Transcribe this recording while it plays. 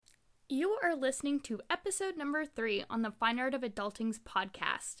You are listening to episode number 3 on the Fine Art of Adulting's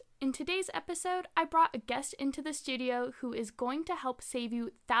podcast. In today's episode, I brought a guest into the studio who is going to help save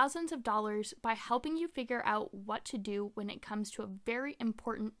you thousands of dollars by helping you figure out what to do when it comes to a very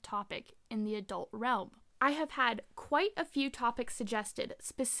important topic in the adult realm. I have had quite a few topics suggested,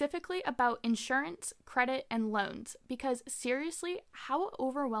 specifically about insurance, credit, and loans, because seriously, how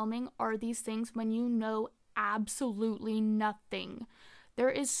overwhelming are these things when you know absolutely nothing? There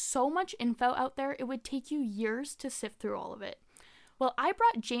is so much info out there, it would take you years to sift through all of it. Well, I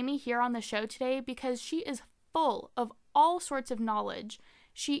brought Jamie here on the show today because she is full of all sorts of knowledge.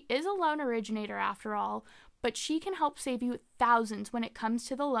 She is a loan originator after all, but she can help save you thousands when it comes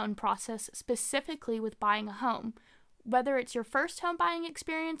to the loan process, specifically with buying a home. Whether it's your first home buying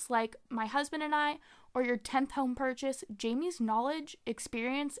experience like my husband and I, or your 10th home purchase, Jamie's knowledge,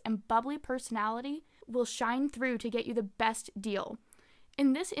 experience, and bubbly personality will shine through to get you the best deal.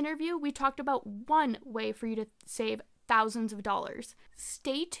 In this interview, we talked about one way for you to save thousands of dollars.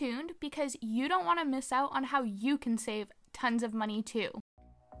 Stay tuned because you don't want to miss out on how you can save tons of money too.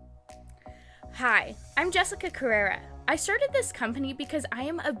 Hi, I'm Jessica Carrera. I started this company because I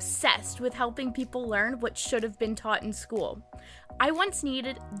am obsessed with helping people learn what should have been taught in school. I once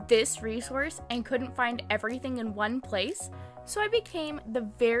needed this resource and couldn't find everything in one place, so I became the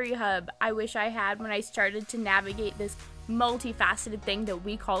very hub I wish I had when I started to navigate this multifaceted thing that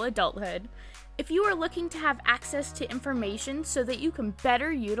we call adulthood. If you are looking to have access to information so that you can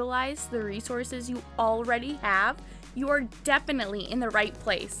better utilize the resources you already have, you are definitely in the right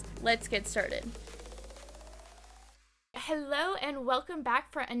place. Let's get started. Hello and welcome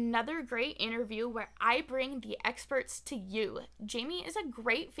back for another great interview where I bring the experts to you. Jamie is a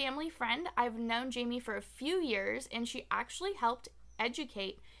great family friend. I've known Jamie for a few years and she actually helped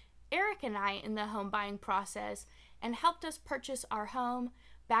educate Eric and I in the home buying process and helped us purchase our home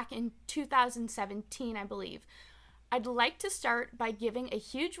back in 2017, I believe. I'd like to start by giving a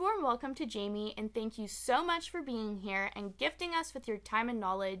huge warm welcome to Jamie and thank you so much for being here and gifting us with your time and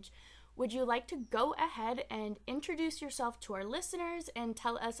knowledge. Would you like to go ahead and introduce yourself to our listeners and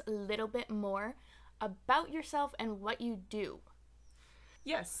tell us a little bit more about yourself and what you do?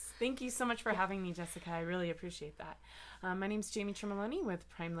 Yes, thank you so much for having me, Jessica. I really appreciate that. My name is Jamie Trimeloni with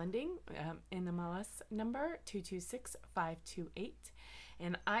Prime Lending, NMLS number 226528,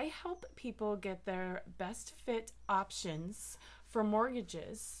 and I help people get their best fit options for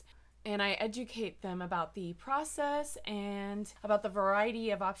mortgages, and I educate them about the process and about the variety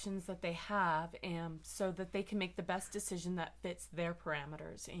of options that they have, and so that they can make the best decision that fits their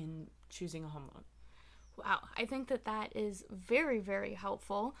parameters in choosing a home loan. Wow, I think that is very, very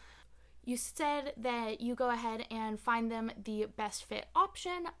helpful. You said that you go ahead and find them the best fit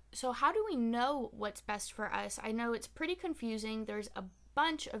option. So how do we know what's best for us? I know it's pretty confusing. There's a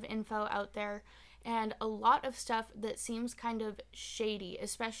bunch of info out there and a lot of stuff that seems kind of shady,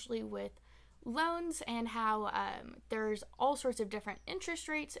 especially with loans and how there's all sorts of different interest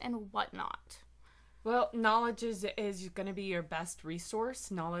rates and whatnot. Well, knowledge is going to be your best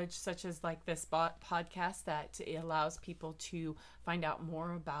resource. Knowledge such as like this podcast that allows people to find out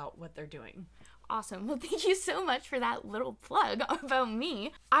more about what they're doing. Awesome. Well, thank you so much for that little plug about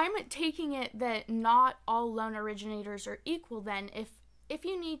me. I'm taking it that not all loan originators are equal then. If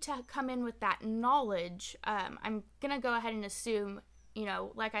you need to come in with that knowledge, I'm going to go ahead and assume,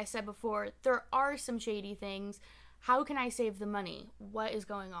 like I said before, there are some shady things. How can I save the money? What is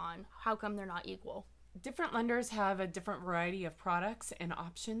going on? How come they're not equal? Different lenders have a different variety of products and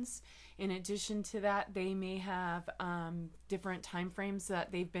options. In addition to that, they may have different time frames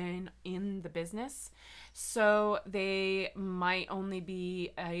that they've been in the business. So they might only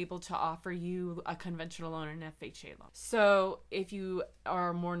be able to offer you a conventional loan and an FHA loan. So if you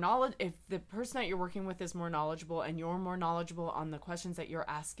are if the person that you're working with is more knowledgeable and you're more knowledgeable on the questions that you're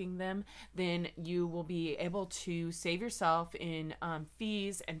asking them, then you will be able to save yourself in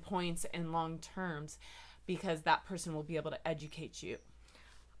fees and points and long terms because that person will be able to educate you.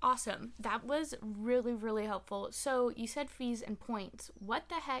 Awesome. That was really, really helpful. So you said fees and points. What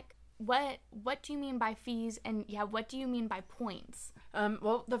the heck? What do you mean by fees? And what do you mean by points?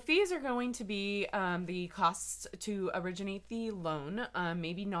 Well, the fees are going to be the costs to originate the loan,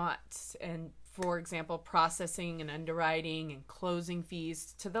 maybe not and for example, processing and underwriting and closing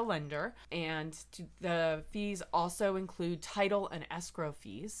fees to the lender. And the fees also include title and escrow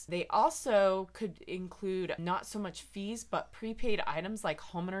fees. They also could include not so much fees, but prepaid items like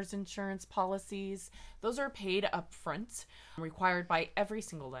homeowners insurance policies. Those are paid up front, required by every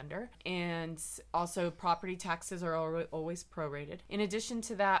single lender. And also property taxes are always prorated. In addition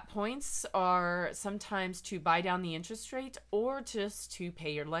to that, points are sometimes to buy down the interest rate or just to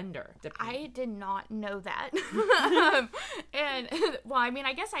pay your lender. I did not know that. And, well, I mean,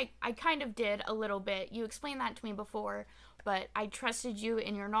 I guess I kind of did a little bit. You explained that to me before, but I trusted you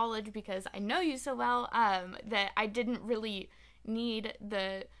in your knowledge because I know you so well that I didn't really need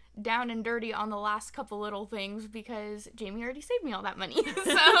the down and dirty on the last couple little things because Jamie already saved me all that money.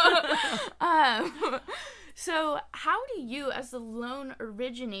 So how do you, as the loan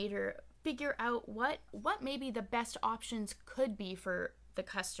originator, figure out what maybe the best options could be for the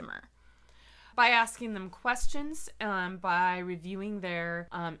customer? By asking them questions, by reviewing their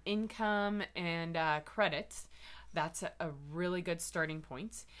income and credit. That's a really good starting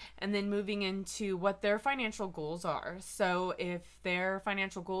point. And then moving into what their financial goals are. So if their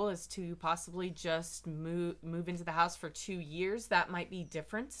financial goal is to possibly just move into the house for 2 years, that might be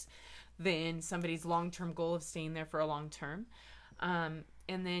different than somebody's long-term goal of staying there for a long term. And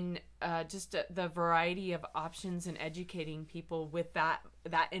then just the variety of options and educating people with that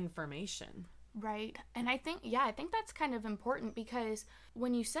information. Right. And I think that's kind of important because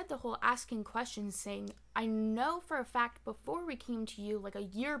when you said the whole asking questions, saying, I know for a fact before we came to you, like a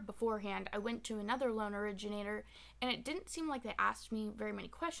year beforehand, I went to another loan originator and it didn't seem like they asked me very many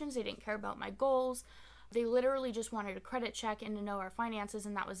questions. They didn't care about my goals. They literally just wanted a credit check and to know our finances,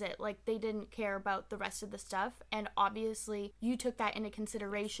 and that was it. Like, they didn't care about the rest of the stuff, and obviously you took that into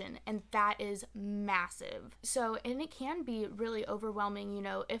consideration, and that is massive. So, and it can be really overwhelming,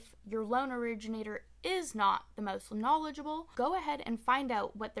 if your loan originator is not the most knowledgeable, go ahead and find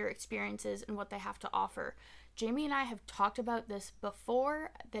out what their experience is and what they have to offer. Jamie and I have talked about this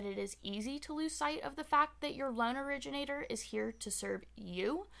before, that it is easy to lose sight of the fact that your loan originator is here to serve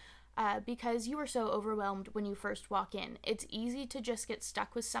you. Because you are so overwhelmed when you first walk in. It's easy to just get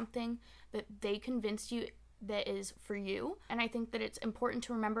stuck with something that they convinced you that is for you. And I think that it's important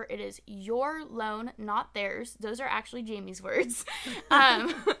to remember it is your loan, not theirs. Those are actually Jamie's words.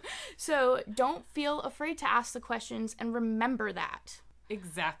 So don't feel afraid to ask the questions and remember that.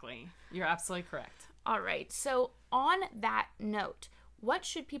 Exactly. You're absolutely correct. All right. So on that note, what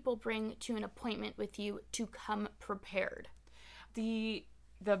should people bring to an appointment with you to come prepared? The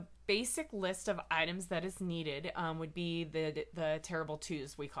basic list of items that is needed would be the terrible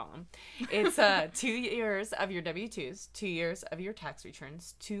twos, we call them. It's 2 years of your W-2s, 2 years of your tax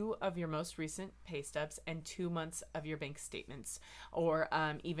returns, 2 of your most recent pay stubs, and 2 months of your bank statements, or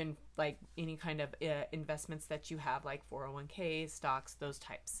even like any kind of investments that you have, like 401k, stocks, those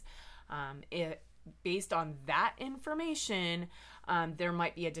types. Based on that information, there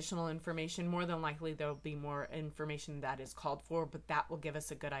might be additional information. More than likely, there will be more information that is called for, but that will give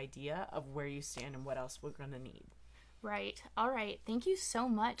us a good idea of where you stand and what else we're going to need. Right. All right. Thank you so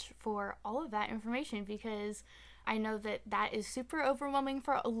much for all of that information, because I know that that is super overwhelming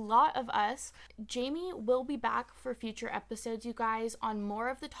for a lot of us. Jamie will be back for future episodes, you guys, on more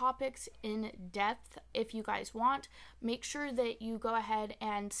of the topics in depth. If you guys want, make sure that you go ahead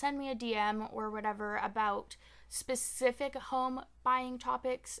and send me a DM or whatever about specific home buying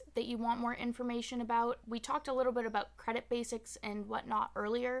topics that you want more information about. We talked a little bit about credit basics and whatnot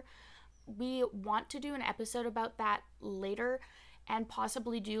earlier. We want to do an episode about that later, and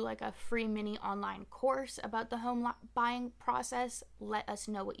possibly do like a free mini online course about the home buying process. Let us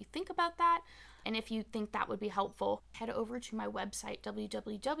know what you think about that. And if you think that would be helpful, head over to my website,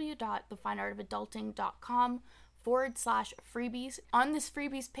 www.thefineartofadulting.com/freebies. On this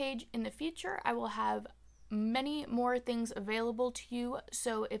freebies page in the future, I will have many more things available to you.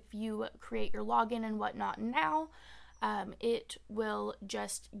 So if you create your login and whatnot now, it will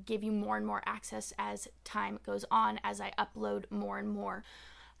just give you more and more access as time goes on, as I upload more and more.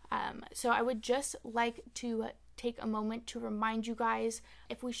 So I would just like to take a moment to remind you guys,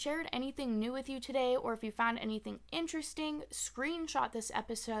 if we shared anything new with you today, or if you found anything interesting, screenshot this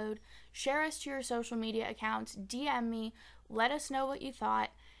episode, share us to your social media accounts, DM me, let us know what you thought.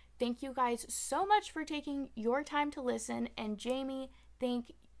 Thank you guys so much for taking your time to listen, and Jamie,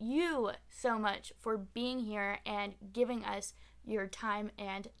 thank you so much for being here and giving us your time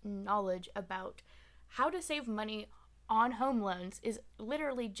and knowledge about how to save money on home loans. Is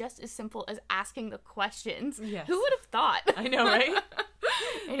literally just as simple as asking the questions. Yes. Who would have thought? I know, right?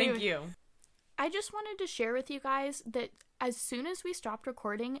 Anyway, Thank you. I just wanted to share with you guys that as soon as we stopped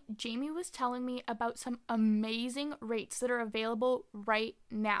recording, Jamie was telling me about some amazing rates that are available right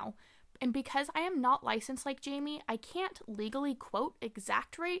now. And because I am not licensed like Jamie, I can't legally quote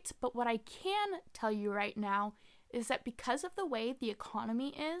exact rates, but what I can tell you right now is that because of the way the economy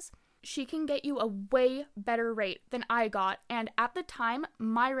is, she can get you a way better rate than I got. And at the time,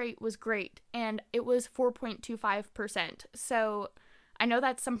 my rate was great, and it was 4.25%. So I know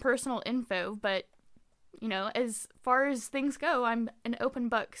that's some personal info, but you know, as far as things go, I'm an open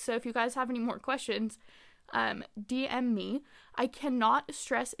book. So if you guys have any more questions, DM me. I cannot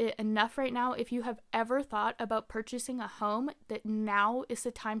stress it enough right now. If you have ever thought about purchasing a home, that now is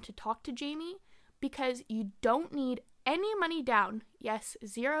the time to talk to Jamie, because you don't need any money down. Yes,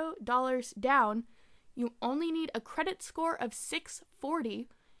 $0 down. You only need a credit score of 640.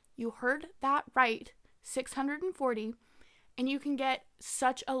 You heard that right, 640. And you can get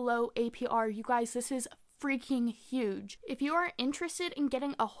such a low APR. You guys, this is freaking huge. If you are interested in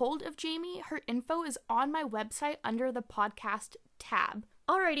getting a hold of Jamie, her info is on my website under the podcast tab.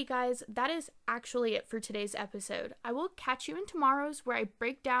 Alrighty guys, that is actually it for today's episode. I will catch you in tomorrow's, where I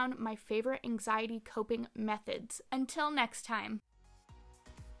break down my favorite anxiety coping methods. Until next time.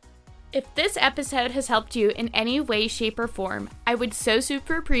 If this episode has helped you in any way, shape, or form, I would so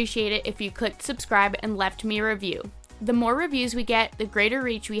super appreciate it if you clicked subscribe and left me a review. The more reviews we get, the greater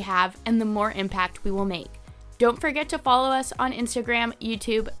reach we have, and the more impact we will make. Don't forget to follow us on Instagram,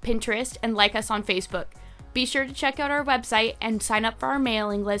 YouTube, Pinterest, and like us on Facebook. Be sure to check out our website and sign up for our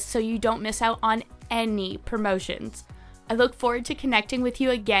mailing list so you don't miss out on any promotions. I look forward to connecting with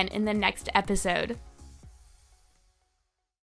you again in the next episode.